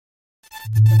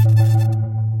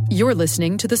You're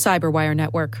listening to the Cyberwire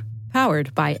Network,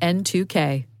 powered by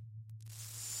N2K.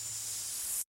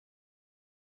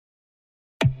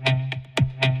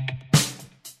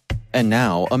 And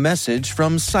now, a message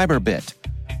from Cyberbit.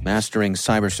 Mastering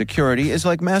cybersecurity is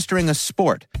like mastering a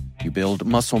sport. You build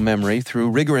muscle memory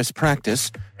through rigorous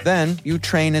practice, then you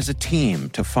train as a team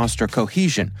to foster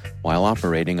cohesion while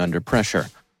operating under pressure.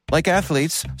 Like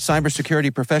athletes,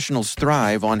 cybersecurity professionals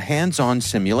thrive on hands-on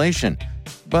simulation.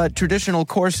 But traditional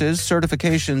courses,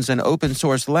 certifications, and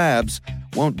open-source labs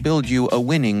won't build you a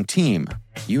winning team.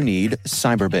 You need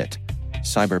Cyberbit.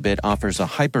 Cyberbit offers a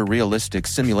hyper-realistic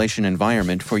simulation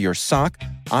environment for your SOC,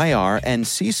 IR, and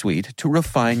C-suite to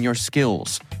refine your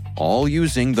skills, all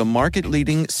using the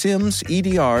market-leading SIMs,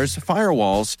 EDRs,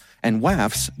 firewalls, and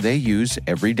WAFs they use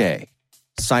every day.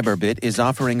 Cyberbit is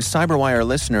offering Cyberwire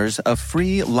listeners a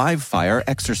free live-fire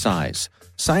exercise.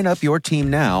 Sign up your team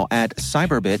now at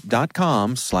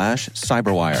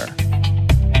cyberbit.com/cyberwire.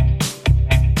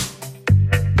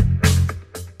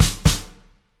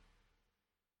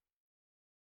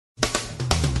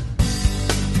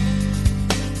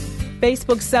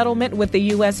 Facebook's settlement with the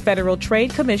U.S. Federal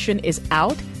Trade Commission is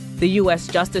out. The U.S.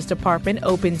 Justice Department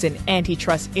opens an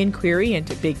antitrust inquiry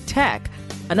into big tech.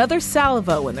 Another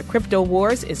salvo in the crypto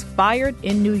wars is fired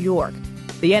in New York.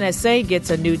 The NSA gets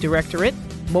a new directorate.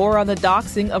 More on the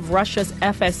doxing of Russia's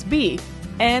FSB.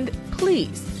 And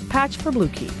please, patch for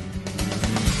Bluekey.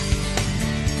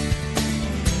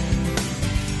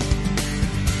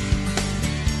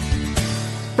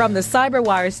 From the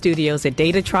Cyberwire studios at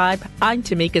Data Tribe, I'm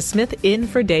Tamika Smith in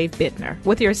for Dave Bittner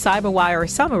with your Cyberwire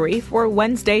summary for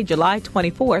Wednesday, July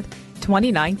 24th,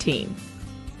 2019.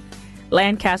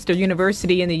 Lancaster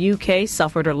University in the UK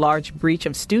suffered a large breach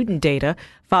of student data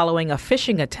following a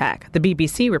phishing attack, the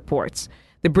BBC reports.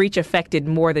 The breach affected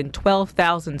more than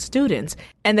 12,000 students,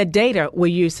 and the data were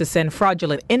used to send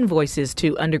fraudulent invoices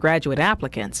to undergraduate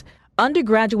applicants.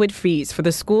 Undergraduate fees for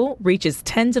the school reaches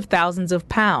tens of thousands of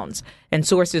pounds, and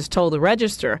sources told the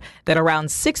Register that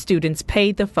around 6 students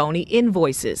paid the phony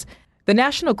invoices. The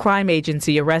National Crime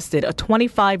Agency arrested a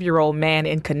 25-year-old man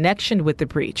in connection with the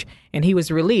breach, and he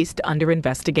was released under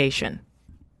investigation.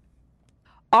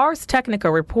 Ars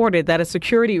Technica reported that a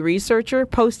security researcher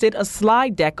posted a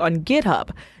slide deck on GitHub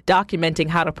documenting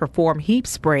how to perform heap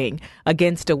spraying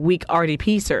against a weak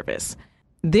RDP service.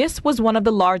 This was one of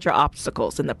the larger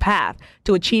obstacles in the path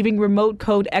to achieving remote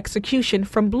code execution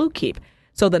from Bluekeep,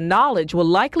 so the knowledge will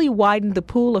likely widen the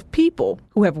pool of people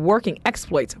who have working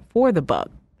exploits for the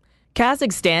bug.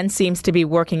 Kazakhstan seems to be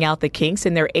working out the kinks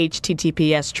in their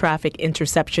HTTPS traffic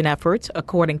interception efforts,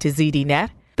 according to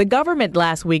ZDNet. The government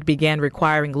last week began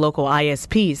requiring local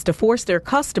ISPs to force their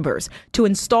customers to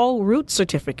install root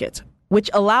certificates, which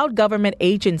allowed government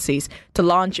agencies to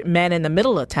launch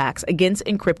man-in-the-middle attacks against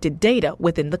encrypted data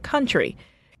within the country.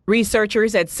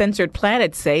 Researchers at Censored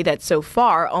Planet say that so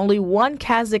far, only one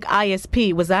Kazakh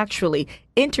ISP was actually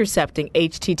intercepting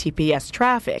HTTPS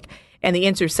traffic, and the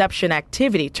interception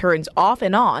activity turns off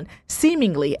and on,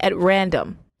 seemingly at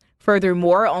random.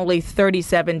 Furthermore, only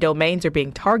 37 domains are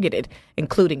being targeted,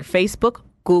 including Facebook,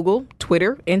 Google,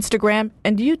 Twitter, Instagram,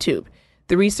 and YouTube.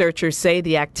 The researchers say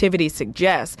the activity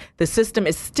suggests the system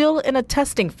is still in a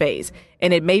testing phase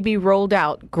and it may be rolled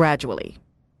out gradually.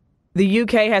 The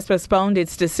UK has postponed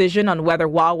its decision on whether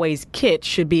Huawei's kit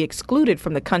should be excluded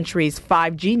from the country's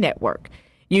 5G network.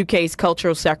 UK's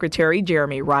Cultural Secretary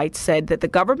Jeremy Wright said that the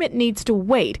government needs to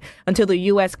wait until the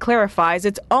US clarifies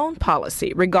its own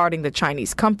policy regarding the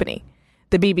Chinese company.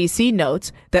 The BBC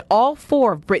notes that all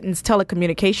 4 of Britain's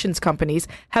telecommunications companies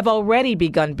have already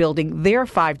begun building their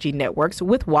 5G networks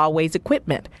with Huawei's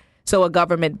equipment, so a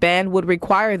government ban would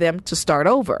require them to start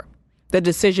over. The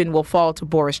decision will fall to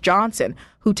Boris Johnson,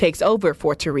 who takes over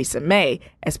for Theresa May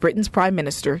as Britain's Prime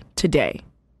Minister today.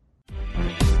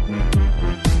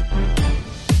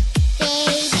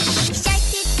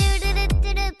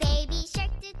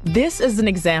 This is an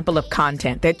example of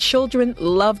content that children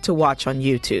love to watch on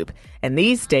YouTube. And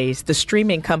these days, the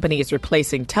streaming company is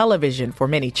replacing television for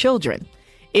many children.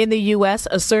 In the U.S.,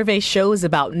 a survey shows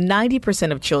about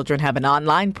 90% of children have an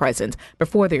online presence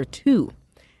before they're 2.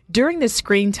 During this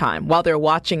screen time, while they're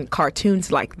watching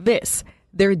cartoons like this,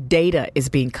 their data is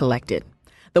being collected.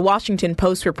 The Washington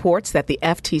Post reports that the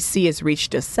FTC has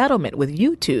reached a settlement with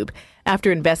YouTube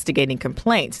after investigating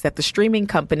complaints that the streaming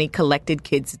company collected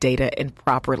kids' data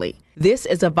improperly. This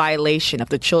is a violation of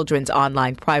the Children's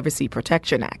Online Privacy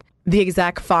Protection Act. The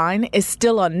exact fine is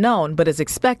still unknown, but is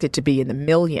expected to be in the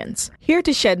millions. Here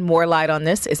to shed more light on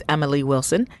this is Emily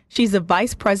Wilson. She's the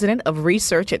Vice President of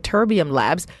Research at Terbium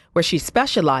Labs, where she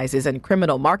specializes in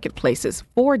criminal marketplaces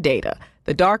for data.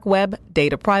 the dark web,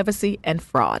 data privacy, and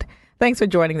fraud. Thanks for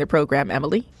joining the program,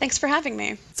 Emily. Thanks for having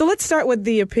me. So let's start with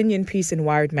the opinion piece in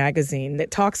Wired magazine that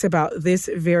talks about this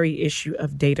very issue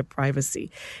of data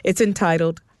privacy. It's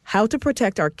entitled, How to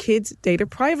Protect Our Kids' Data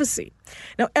Privacy.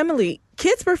 Now, Emily,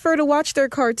 kids prefer to watch their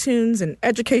cartoons and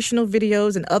educational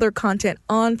videos and other content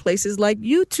on places like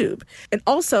YouTube. And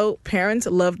also, parents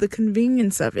love the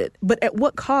convenience of it. But at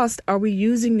what cost are we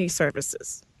using these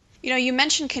services? You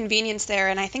mentioned convenience there,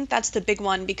 and I think that's the big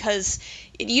one because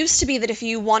it used to be that if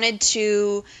you wanted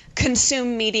to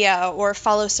consume media or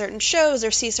follow certain shows or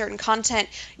see certain content,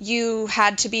 you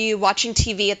had to be watching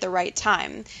TV at the right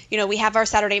time. We have our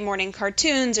Saturday morning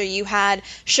cartoons, or you had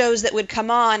shows that would come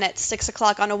on at 6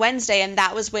 o'clock on a Wednesday, and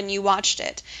that was when you watched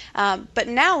it. But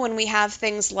now when we have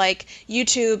things like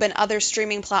YouTube and other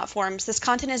streaming platforms, this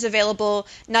content is available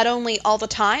not only all the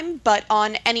time, but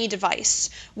on any device,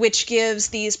 which gives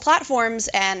these platforms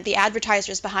and the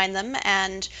advertisers behind them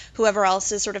and whoever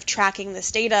else is sort of tracking this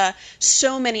data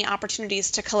so many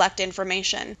opportunities to collect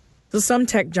information. So some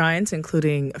tech giants,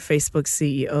 including Facebook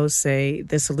CEO, say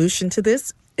the solution to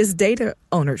this is data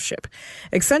ownership,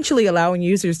 essentially allowing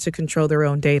users to control their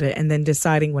own data and then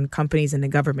deciding when companies and the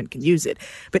government can use it.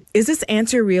 But is this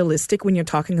answer realistic when you're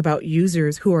talking about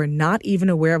users who are not even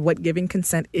aware of what giving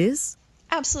consent is?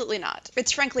 Absolutely not.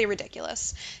 It's frankly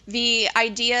ridiculous. The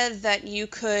idea that you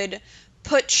could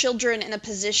put children in a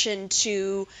position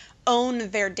to own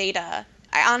their data,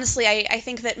 I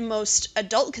think that most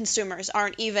adult consumers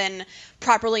aren't even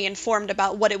properly informed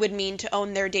about what it would mean to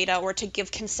own their data or to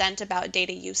give consent about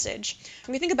data usage.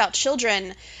 When we think about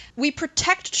children, we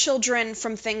protect children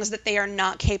from things that they are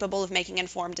not capable of making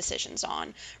informed decisions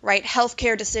on, right?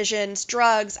 Healthcare decisions,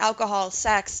 drugs, alcohol,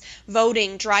 sex,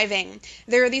 voting, driving.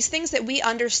 There are these things that we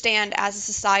understand as a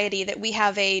society that we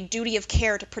have a duty of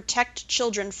care to protect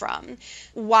children from.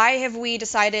 Why have we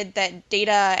decided that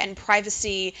data and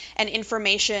privacy and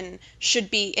information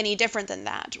should be any different than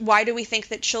that? Why do we think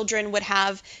that children would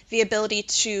have the ability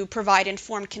to provide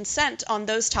informed consent on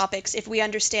those topics if we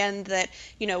understand that,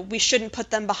 we shouldn't put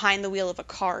them behind the wheel of a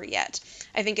car yet?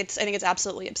 I think it's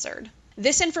absolutely absurd.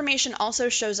 This information also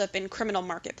shows up in criminal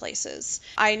marketplaces.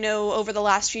 I know over the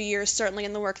last few years, certainly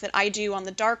in the work that I do on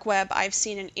the dark web, I've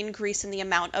seen an increase in the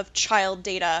amount of child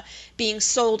data being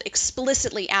sold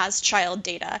explicitly as child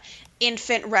data.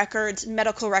 Infant records,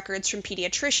 medical records from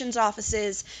pediatricians'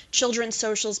 offices, children's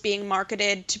socials being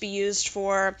marketed to be used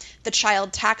for the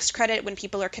child tax credit when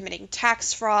people are committing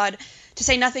tax fraud, to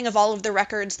say nothing of all of the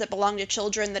records that belong to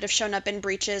children that have shown up in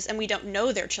breaches and we don't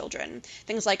know they're children.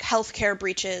 Things like healthcare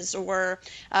breaches or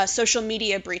social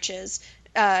media breaches.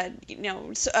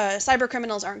 Cyber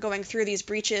criminals aren't going through these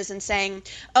breaches and saying,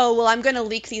 oh, well, I'm going to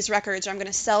leak these records or I'm going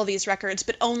to sell these records,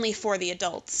 but only for the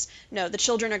adults. No, the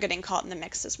children are getting caught in the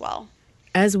mix as well.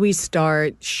 As we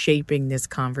start shaping this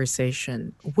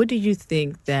conversation, what do you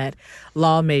think that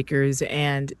lawmakers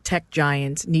and tech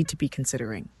giants need to be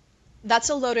considering? That's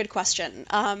a loaded question.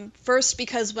 First,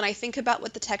 because when I think about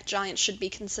what the tech giants should be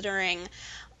considering,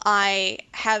 I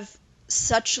have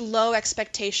such low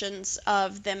expectations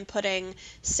of them putting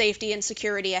safety and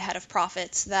security ahead of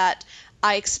profits that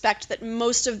I expect that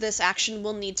most of this action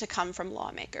will need to come from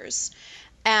lawmakers.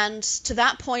 And to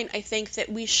that point, I think that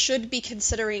we should be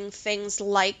considering things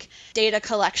like data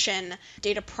collection,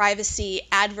 data privacy,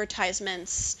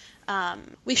 advertisements.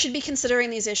 We should be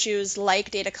considering these issues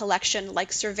like data collection,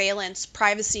 like surveillance,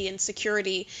 privacy, and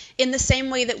security in the same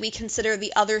way that we consider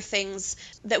the other things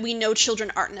that we know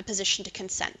children aren't in a position to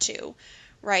consent to,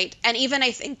 right? And even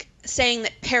I think saying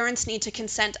that parents need to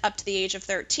consent up to the age of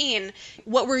 13,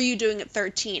 what were you doing at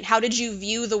 13? How did you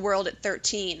view the world at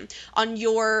 13? On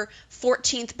your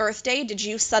 14th birthday, did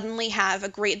you suddenly have a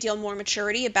great deal more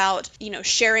maturity about,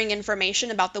 sharing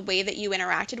information about the way that you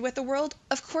interacted with the world?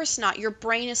 Of course not. Your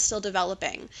brain is still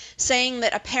developing. Saying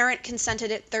that a parent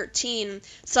consented at 13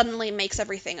 suddenly makes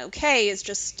everything okay is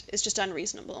just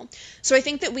unreasonable. So I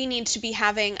think that we need to be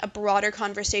having a broader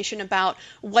conversation about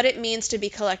what it means to be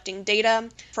collecting data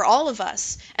for all of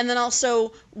us, and then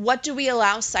also what do we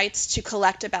allow sites to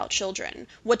collect about children?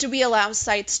 What do we allow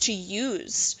sites to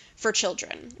use for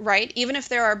children, right? Even if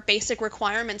there are basic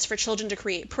requirements for children to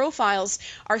create profiles,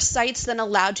 are sites then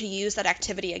allowed to use that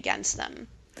activity against them?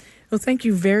 Well, thank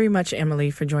you very much,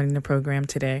 Emily, for joining the program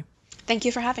today. Thank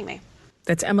you for having me.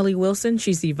 That's Emily Wilson.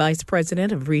 She's the Vice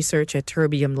President of Research at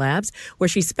Terbium Labs, where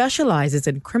she specializes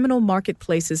in criminal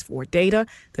marketplaces for data,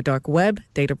 the dark web,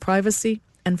 data privacy,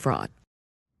 and fraud.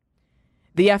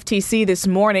 The FTC this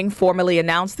morning formally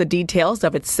announced the details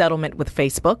of its settlement with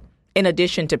Facebook. In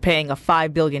addition to paying a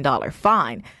 $5 billion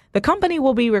fine, the company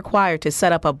will be required to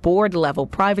set up a board-level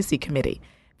privacy committee.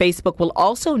 Facebook will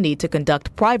also need to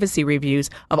conduct privacy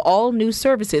reviews of all new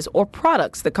services or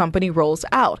products the company rolls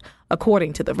out,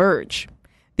 according to The Verge.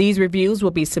 These reviews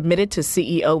will be submitted to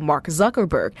CEO Mark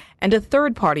Zuckerberg and a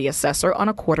third-party assessor on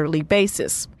a quarterly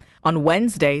basis. On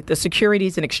Wednesday, the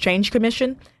Securities and Exchange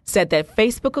Commission said that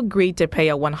Facebook agreed to pay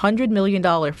a $100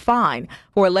 million fine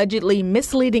for allegedly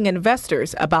misleading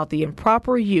investors about the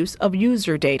improper use of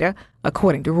user data,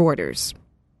 according to Reuters.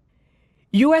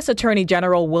 U.S. Attorney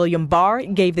General William Barr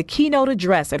gave the keynote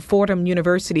address at Fordham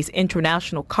University's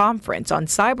International Conference on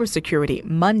Cybersecurity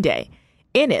Monday.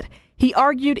 In it, he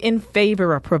argued in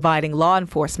favor of providing law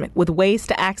enforcement with ways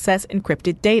to access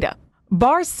encrypted data.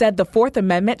 Barr said the Fourth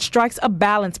Amendment strikes a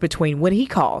balance between what he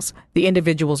calls the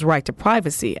individual's right to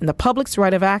privacy and the public's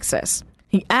right of access.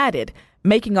 He added,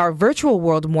 making our virtual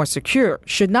world more secure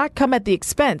should not come at the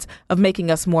expense of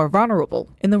making us more vulnerable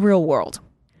in the real world.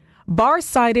 Barr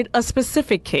cited a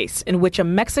specific case in which a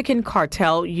Mexican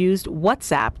cartel used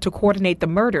WhatsApp to coordinate the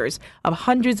murders of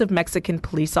hundreds of Mexican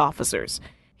police officers.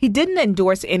 He didn't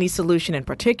endorse any solution in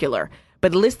particular,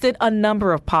 but listed a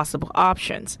number of possible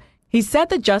options. He said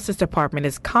the Justice Department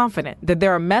is confident that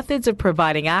there are methods of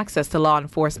providing access to law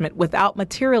enforcement without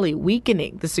materially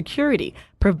weakening the security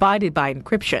provided by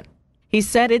encryption. He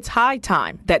said it's high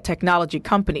time that technology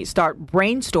companies start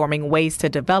brainstorming ways to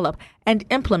develop and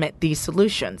implement these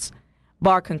solutions.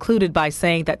 Barr concluded by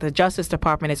saying that the Justice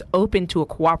Department is open to a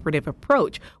cooperative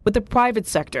approach with the private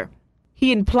sector.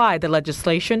 He implied the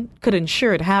legislation could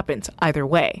ensure it happens either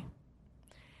way.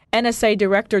 NSA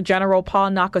Director General Paul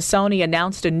Nakasone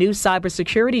announced a new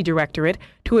cybersecurity directorate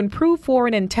to improve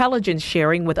foreign intelligence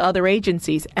sharing with other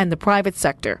agencies and the private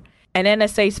sector. An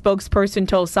NSA spokesperson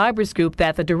told Cyberscoop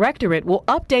that the directorate will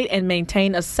update and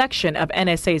maintain a section of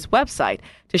NSA's website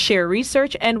to share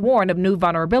research and warn of new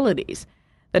vulnerabilities.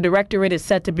 The directorate is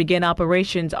set to begin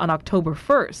operations on October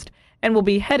 1st and will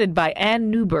be headed by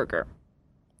Ann Neuberger.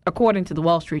 According to the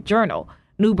Wall Street Journal,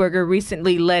 Neuberger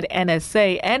recently led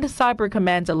NSA and Cyber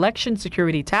Command's Election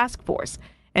Security Task Force,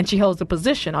 and she holds a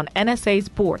position on NSA's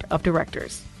board of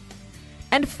directors.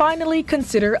 And finally,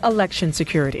 consider election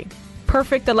security.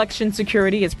 Perfect election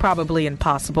security is probably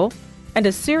impossible, and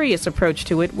a serious approach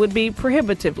to it would be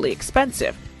prohibitively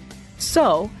expensive.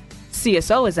 So,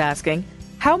 CSO is asking,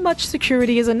 how much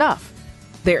security is enough?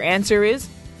 Their answer is,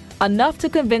 enough to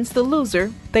convince the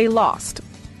loser they lost.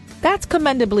 That's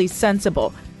commendably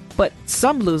sensible, but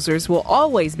some losers will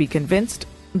always be convinced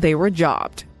they were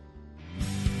jobbed.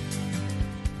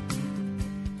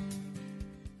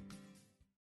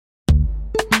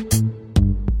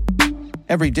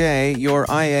 Every day, your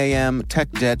IAM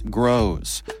tech debt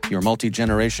grows. Your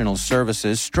multi-generational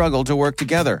services struggle to work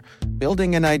together.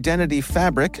 Building an identity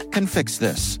fabric can fix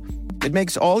this. It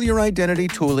makes all your identity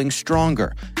tooling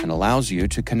stronger and allows you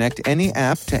to connect any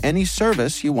app to any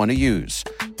service you want to use,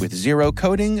 with zero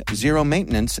coding, zero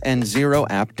maintenance, and zero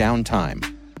app downtime.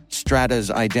 Strata's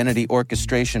identity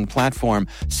orchestration platform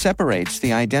separates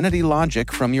the identity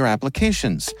logic from your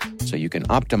applications, so you can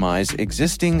optimize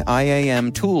existing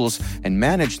IAM tools and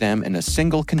manage them in a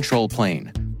single control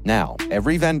plane. Now,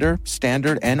 every vendor,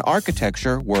 standard, and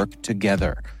architecture work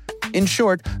together. In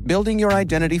short, building your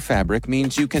identity fabric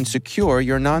means you can secure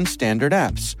your non-standard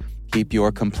apps, keep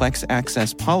your complex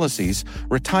access policies,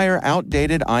 retire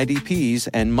outdated IDPs,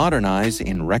 and modernize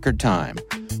in record time.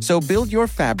 So build your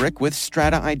fabric with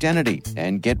Strata Identity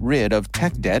and get rid of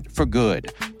tech debt for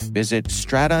good. Visit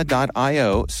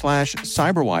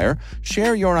strata.io/cyberwire,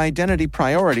 share your identity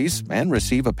priorities, and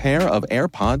receive a pair of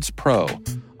AirPods Pro.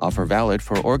 Offer valid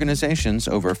for organizations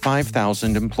over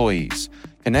 5,000 employees.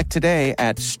 Connect today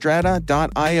at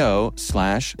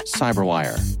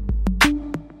strata.io/cyberwire.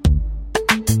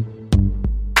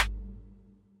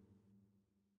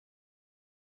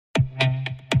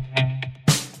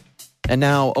 And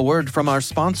now, a word from our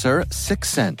sponsor,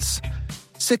 6sense.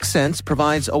 6sense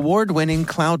provides award-winning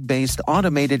cloud-based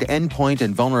automated endpoint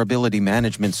and vulnerability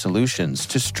management solutions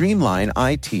to streamline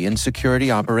IT and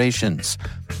security operations.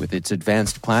 With its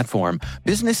advanced platform,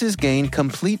 businesses gain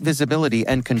complete visibility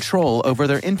and control over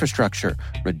their infrastructure,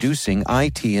 reducing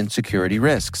IT and security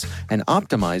risks and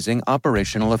optimizing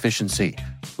operational efficiency.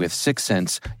 With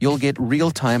 6sense, you'll get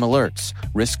real-time alerts,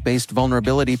 risk-based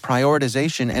vulnerability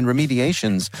prioritization and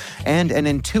remediations, and an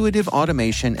intuitive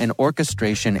automation and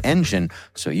orchestration engine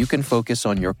so you can focus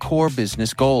on your core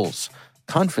business goals,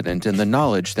 confident in the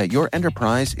knowledge that your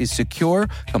enterprise is secure,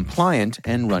 compliant,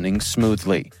 and running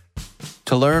smoothly.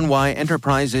 To learn why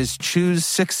enterprises choose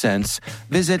 6sense,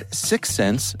 visit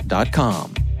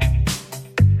 6sense.com.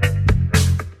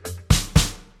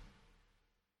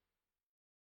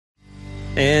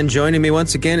 And joining me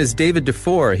once again is David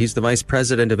DeFore. He's the Vice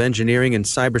President of Engineering and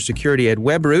Cybersecurity at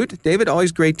WebRoot. David,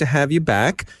 always great to have you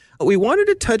back. We wanted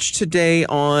to touch today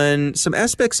on some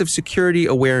aspects of security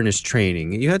awareness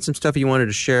training. You had some stuff you wanted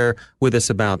to share with us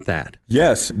about that.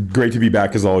 Yes, great to be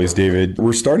back as always, David.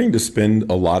 We're starting to spend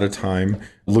a lot of time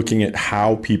looking at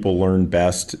how people learn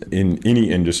best in any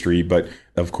industry, but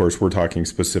of course, we're talking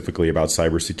specifically about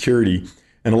cybersecurity.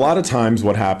 And a lot of times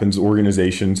what happens,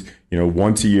 organizations,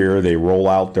 once a year, they roll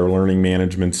out their learning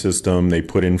management system. They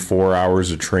put in 4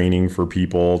 hours of training for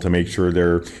people to make sure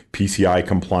their PCI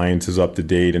compliance is up to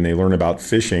date, and they learn about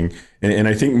phishing. And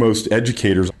I think most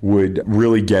educators would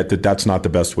really get that that's not the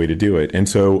best way to do it. And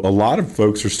so a lot of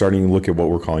folks are starting to look at what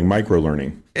we're calling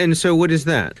microlearning. And so what is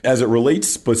that? As it relates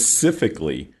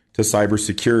specifically to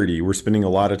cybersecurity, we're spending a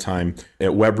lot of time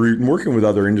at WebRoot and working with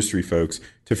other industry folks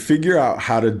to figure out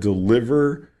how to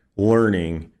deliver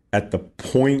learning at the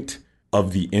point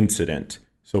of the incident.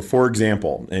 So for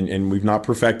example, and we've not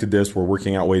perfected this, we're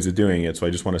working out ways of doing it, so I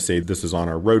just want to say this is on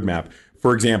our roadmap.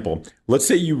 For example, let's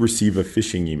say you receive a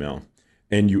phishing email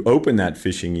and you open that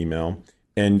phishing email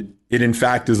and it in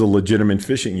fact is a legitimate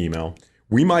phishing email.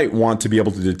 We might want to be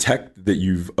able to detect that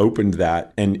you've opened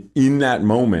that and in that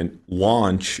moment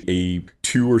launch a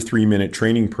 2 or 3 minute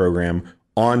training program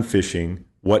on phishing,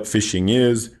 what phishing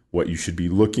is, what you should be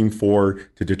looking for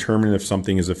to determine if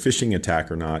something is a phishing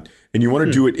attack or not. And you want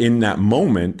to do it in that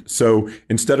moment. So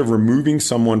instead of removing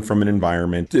someone from an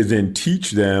environment to then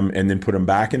teach them and then put them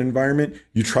back in an environment,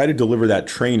 you try to deliver that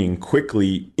training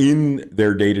quickly in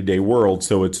their day-to-day world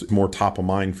so it's more top of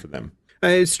mind for them.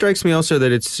 It strikes me also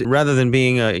that it's rather than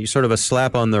being a sort of a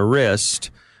slap on the wrist,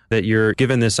 that you're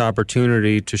given this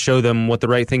opportunity to show them what the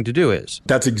right thing to do is.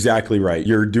 That's exactly right.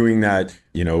 You're doing that.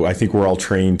 I think we're all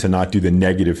trained to not do the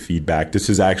negative feedback. This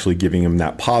is actually giving them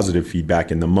that positive feedback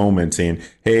in the moment, saying,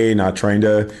 hey, not trying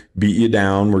to beat you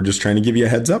down. We're just trying to give you a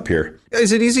heads up here.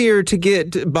 Is it easier to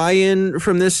get buy-in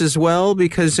from this as well?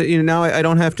 Because now I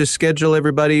don't have to schedule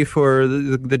everybody for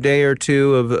the day or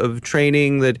two of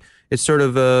training, that it's sort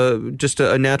of just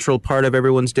a natural part of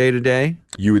everyone's day-to-day?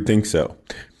 You would think so.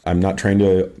 I'm not trying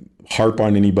to harp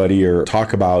on anybody or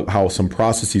talk about how some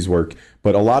processes work,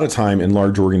 but a lot of time in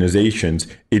large organizations,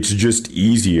 it's just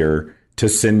easier to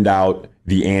send out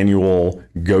the annual,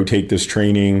 go take this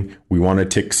training. We want to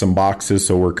tick some boxes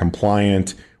so we're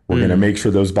compliant. We're going to make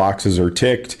sure those boxes are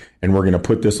ticked, and we're going to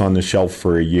put this on the shelf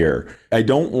for a year. I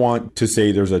don't want to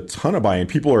say there's a ton of buy-in.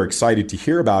 People are excited to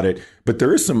hear about it, but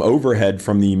there is some overhead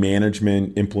from the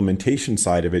management implementation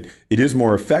side of it. It is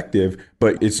more effective,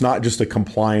 but it's not just a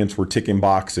compliance, we're ticking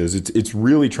boxes. It's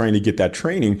really trying to get that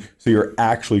training so you're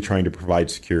actually trying to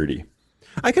provide security.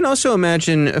 I can also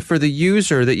imagine for the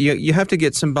user that you have to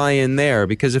get some buy-in there,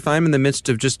 because if I'm in the midst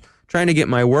of just trying to get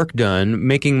my work done,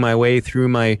 making my way through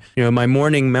my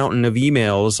morning mountain of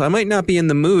emails, I might not be in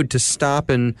the mood to stop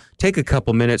and take a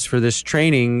couple minutes for this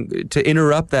training to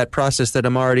interrupt that process that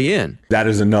I'm already in. That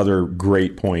is another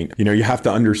great point. You have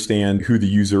to understand who the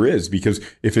user is, because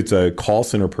if it's a call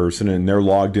center person and they're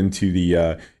logged into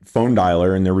the phone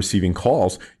dialer and they're receiving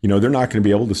calls, they're not going to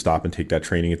be able to stop and take that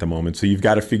training at the moment. So you've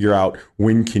got to figure out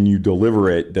when can you deliver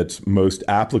it that's most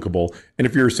applicable. And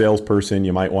if you're a salesperson,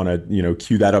 you might want to,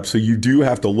 queue that up. So you do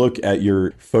have to look at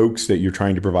your folks that you're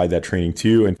trying to provide that training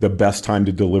to and the best time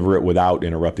to deliver it without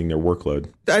interrupting their workload.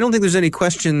 I don't think there's any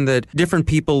question that different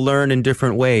people learn in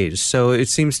different ways. So it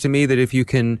seems to me that if you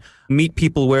can meet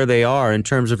people where they are in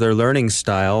terms of their learning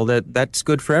style, that's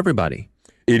good for everybody.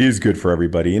 It is good for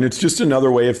everybody. And it's just another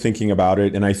way of thinking about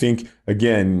it. And I think,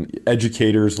 again,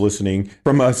 educators listening,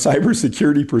 from a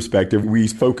cybersecurity perspective, we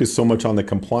focus so much on the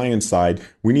compliance side.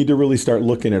 We need to really start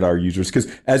looking at our users, because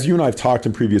as you and I have talked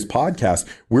in previous podcasts,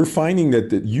 we're finding that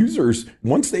the users,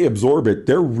 once they absorb it,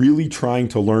 they're really trying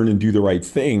to learn and do the right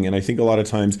thing. And I think a lot of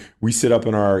times we sit up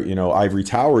in our, ivory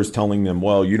towers telling them,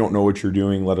 well, you don't know what you're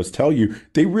doing, let us tell you.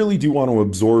 They really do want to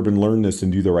absorb and learn this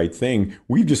and do the right thing.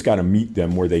 We've just got to meet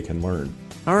them where they can learn.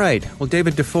 All right. Well,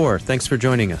 David DeFore, thanks for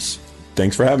joining us.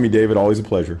 Thanks for having me, David. Always a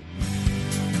pleasure.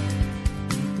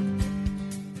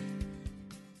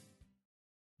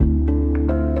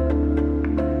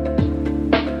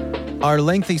 Are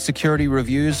lengthy security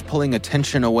reviews pulling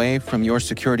attention away from your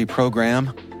security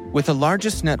program? With the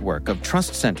largest network of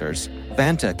trust centers,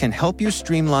 Vanta can help you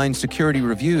streamline security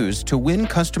reviews to win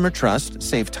customer trust,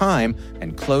 save time,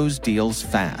 and close deals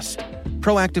fast.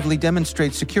 Proactively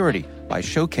demonstrate security by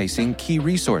showcasing key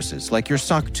resources like your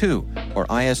SOC 2 or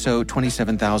ISO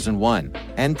 27001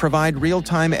 and provide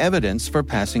real-time evidence for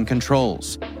passing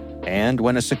controls. And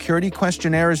when a security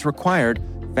questionnaire is required,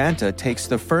 Vanta takes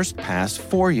the first pass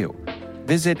for you.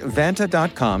 Visit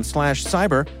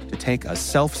vanta.com/cyber to take a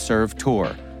self-serve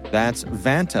tour. That's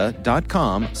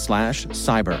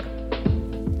vanta.com/cyber.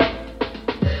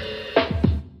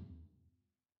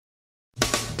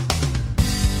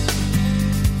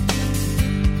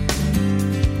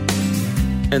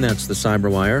 And that's the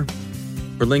Cyberwire.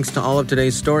 For links to all of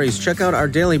today's stories, check out our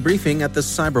daily briefing at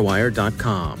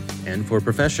thecyberwire.com. And for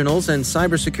professionals and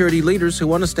cybersecurity leaders who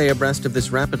want to stay abreast of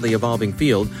this rapidly evolving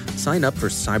field, sign up for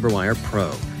Cyberwire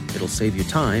Pro. It'll save you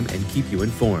time and keep you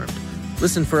informed.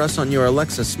 Listen for us on your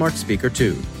Alexa smart speaker,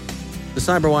 too. The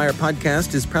Cyberwire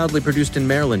podcast is proudly produced in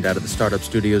Maryland out of the startup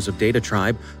studios of Data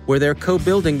Tribe, where they're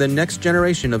co-building the next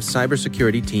generation of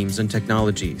cybersecurity teams and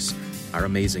technologies. Our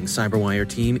amazing Cyberwire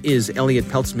team is Elliot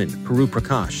Peltzman, Puru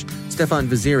Prakash, Stefan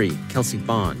Vaziri, Kelsey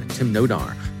Bond, Tim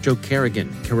Nodar, Joe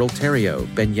Kerrigan, Carol Terrio,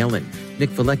 Ben Yellen, Nick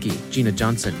Valecki, Gina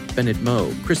Johnson, Bennett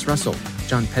Moe, Chris Russell,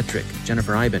 John Petrick,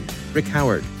 Jennifer Iben, Rick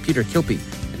Howard, Peter Kilpie,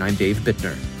 and I'm Dave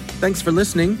Bittner. Thanks for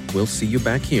listening. We'll see you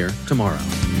back here tomorrow.